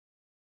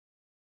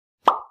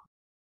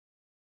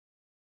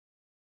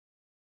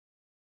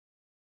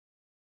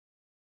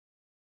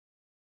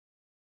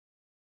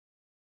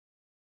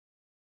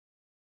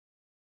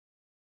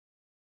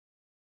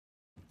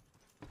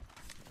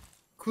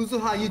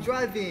Kuzuha, you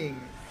driving?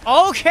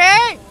 OK!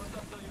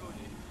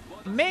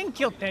 免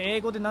許って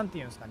英語でなんて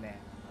言うんですかね。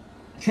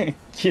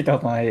聞いたこ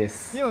とないで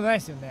す。聞いたことない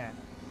ですよね。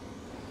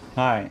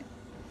はい。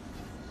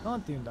な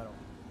んて言うんだろう。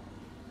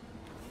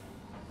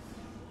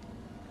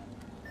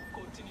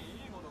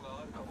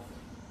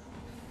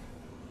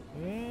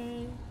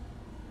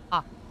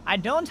あ、I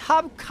don't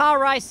have car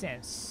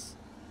license.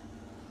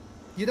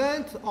 You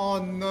don't? Oh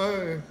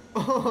no.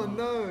 Oh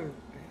no.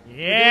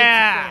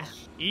 Yeah!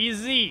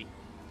 Easy!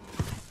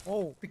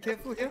 Oh. Be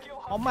careful here.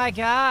 Oh my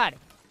god!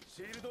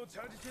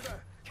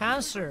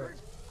 Cancer!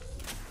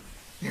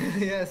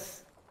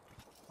 Yes.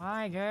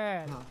 My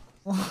god.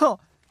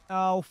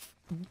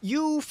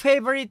 Your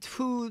favorite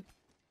food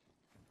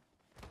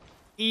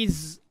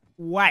is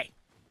what?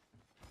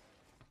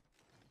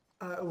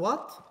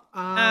 What?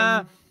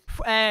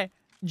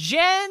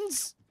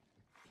 Jen's.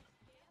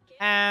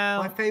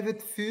 My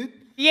favorite food?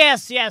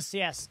 Yes.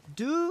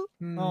 Do?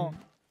 Oh.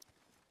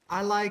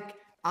 I like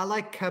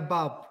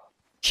kebab.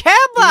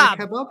 Kebab!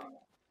 Kebab?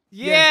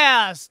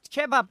 Yes,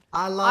 kebab.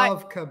 I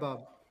love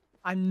kebab.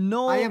 I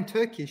know. I am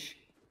Turkish.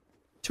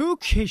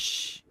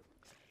 Turkish.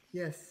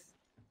 Yes.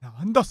 な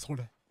んだそ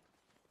れ。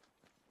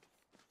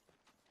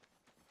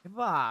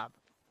Kebab.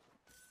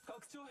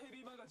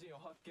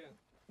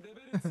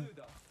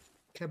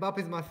 Kebab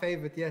is my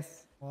favorite,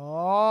 yes.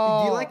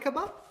 Oh. Do you like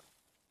kebab?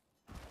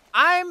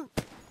 I'm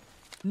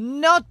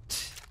not.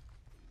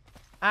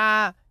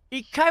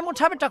 一回も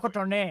食べたこ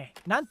とね。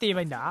なんて言え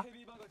ばいいんだ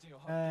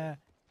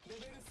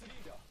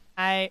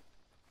I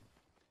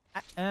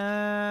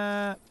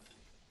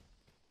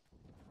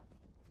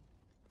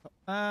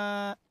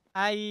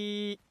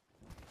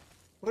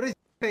What is your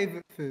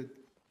favorite food?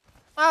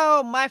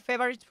 Oh, my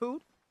favorite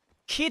food?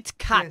 Kit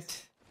Kat.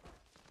 Yes.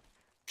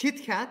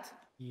 Kit Kat?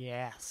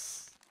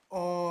 Yes.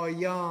 Oh,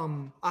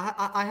 yum.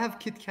 I have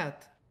Kit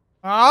Kat.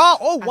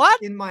 Oh,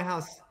 what? In my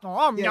house.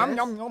 Oh, Yes. yum,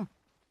 yum, yum.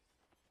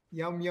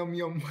 Yum, yum,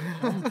 yum.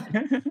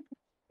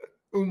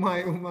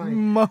 Umai, umai.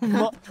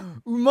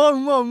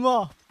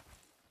 Uma.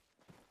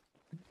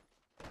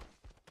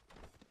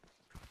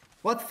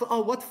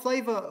 What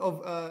flavor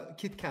of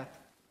Kit Kat?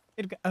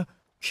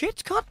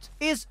 Kit Kat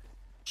is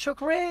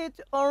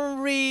chocolate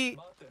only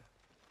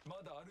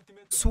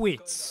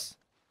sweets.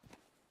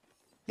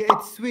 Yeah,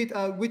 it's sweet.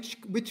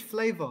 Which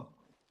flavor?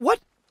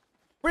 What?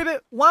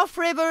 One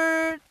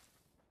flavor.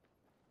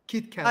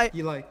 Kit Kat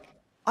you like?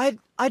 I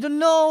don't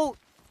know.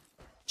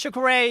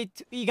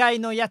 Chocolate 以外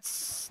のや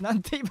つな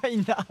んて言えばいい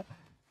んだ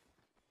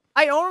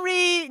I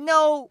only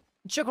know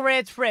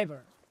chocolate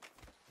flavor.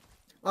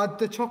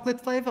 The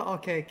chocolate flavor?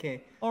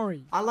 Okay.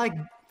 Only. I like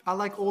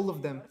all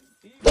of them.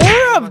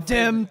 All of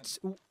them?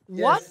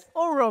 What? Yes.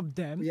 All of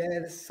them? Yeah,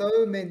 there's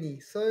so many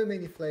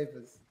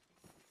flavors.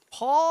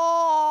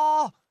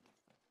 はあ。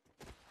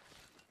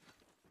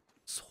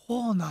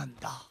そうなん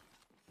だ。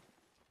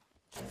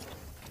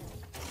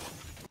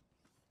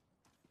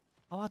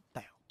変わっ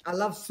たよ。I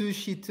love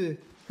sushi too.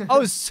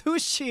 Oh,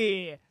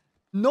 sushi.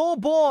 No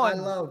bone. I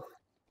love.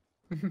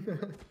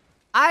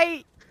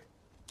 I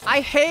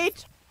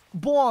hate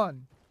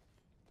bone.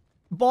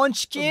 Bone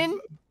chicken,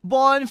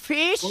 bone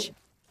fish.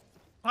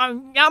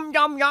 Yum.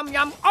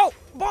 Oh,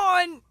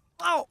 bone.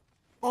 Oh.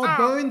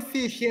 Bone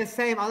fish. Yeah,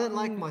 same. I don't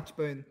like much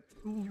bone.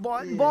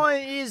 Bone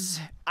is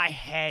I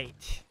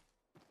hate.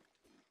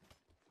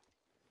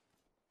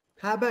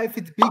 How about if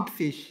it's big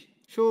fish?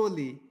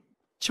 Surely.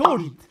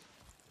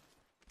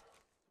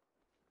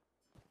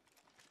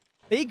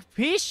 Big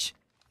fish?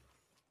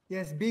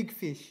 Yes, big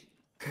fish.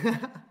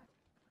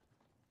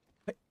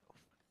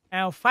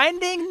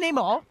 Finding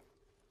Nemo?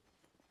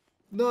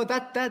 No,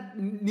 that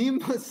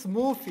Nemo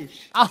small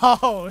fish.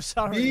 Oh,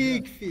 sorry.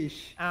 Big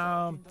fish.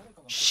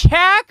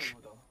 Shark?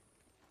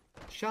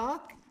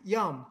 Shark?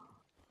 Yum.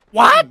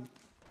 What?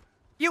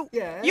 You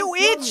Yeah, eat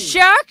yummy.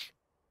 shark?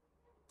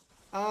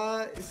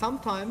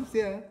 Sometimes,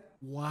 yeah.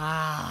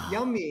 Wow.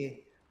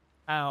 Yummy.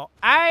 Oh,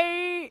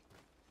 I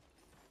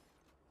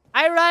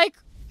like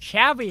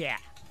caviar.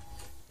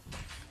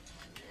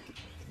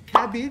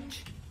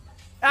 Cabbage?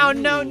 Oh,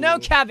 no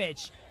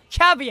cabbage.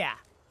 Caviar.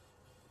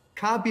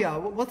 Caviar.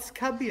 What's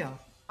caviar?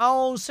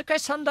 世界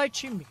三大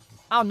珍味。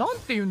なん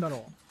て言うんだ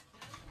ろう。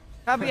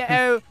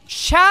Caviar.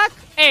 Shark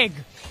egg.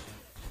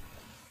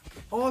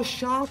 Oh,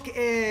 shark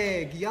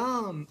egg.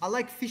 Yum. I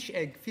like fish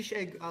egg. Fish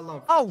egg I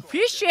love. Oh,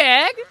 fish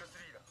egg?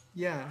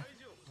 Yeah.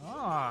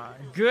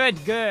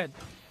 Good.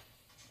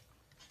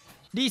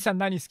 リーさん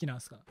何好きなん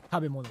ですか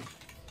食べ物。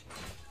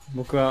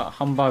僕は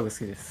ハンバーグ好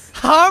きです。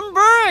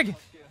Hamburg!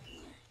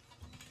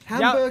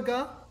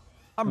 Hamburger?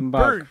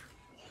 Hamburg.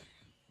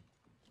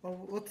 Oh,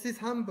 what's this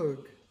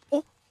Hamburg?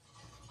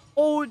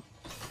 Oh,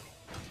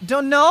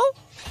 don't know?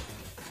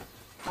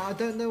 I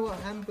don't know what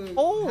Hamburg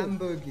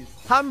is.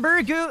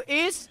 Hamburger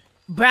is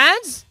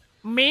buns,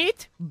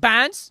 meat,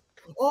 buns.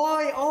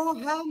 Oh,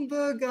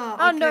 hamburger.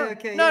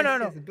 Okay. No.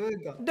 Yes,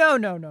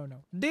 burger. No.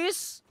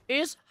 This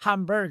is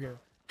hamburger.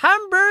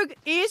 Hamburg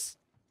is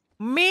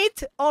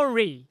meat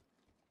only.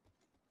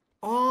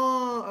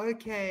 Oh,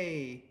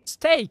 okay.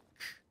 Steak.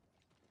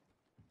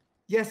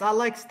 Yes, I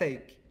like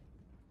steak.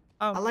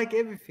 I like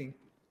everything.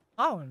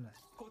 Oh,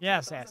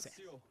 yes, yes.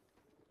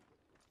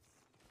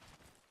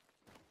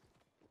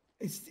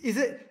 Is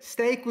it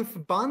steak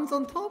with buns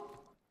on top?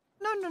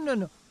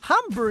 No.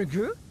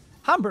 Hamburger?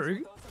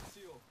 Hamburg?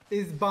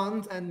 Is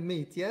buns and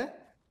meat, yeah?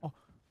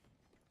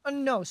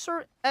 No,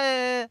 sir.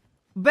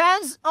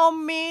 Buns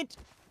on meat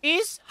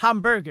is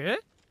hamburger.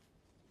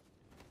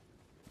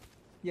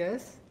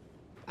 Yes.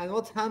 And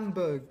what's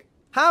Hamburg?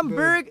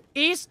 Hamburg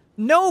is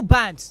no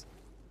buns.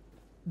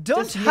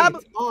 Don't Just have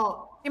meat.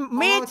 Oh,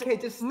 meat. okay,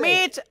 just steak.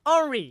 Meat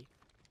only.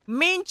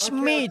 Mince Okay,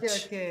 meat.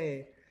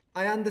 Okay.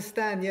 I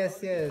understand.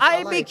 Yes.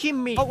 I like-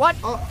 making meat. Oh, what?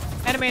 Oh,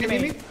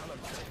 Enemy.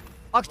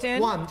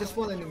 Octane. just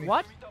one enemy.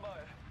 What?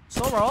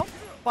 Solo.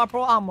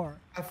 Purple armor.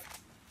 I've-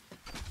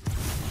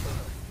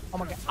 Oh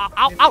my god.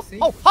 Ow.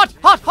 Oh, hot.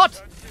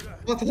 What?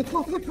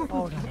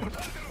 Oh, no.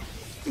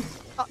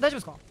 あ、大丈夫で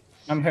すか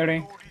I'm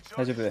hearing.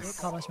 大丈夫で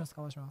す。カバーしま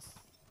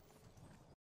す。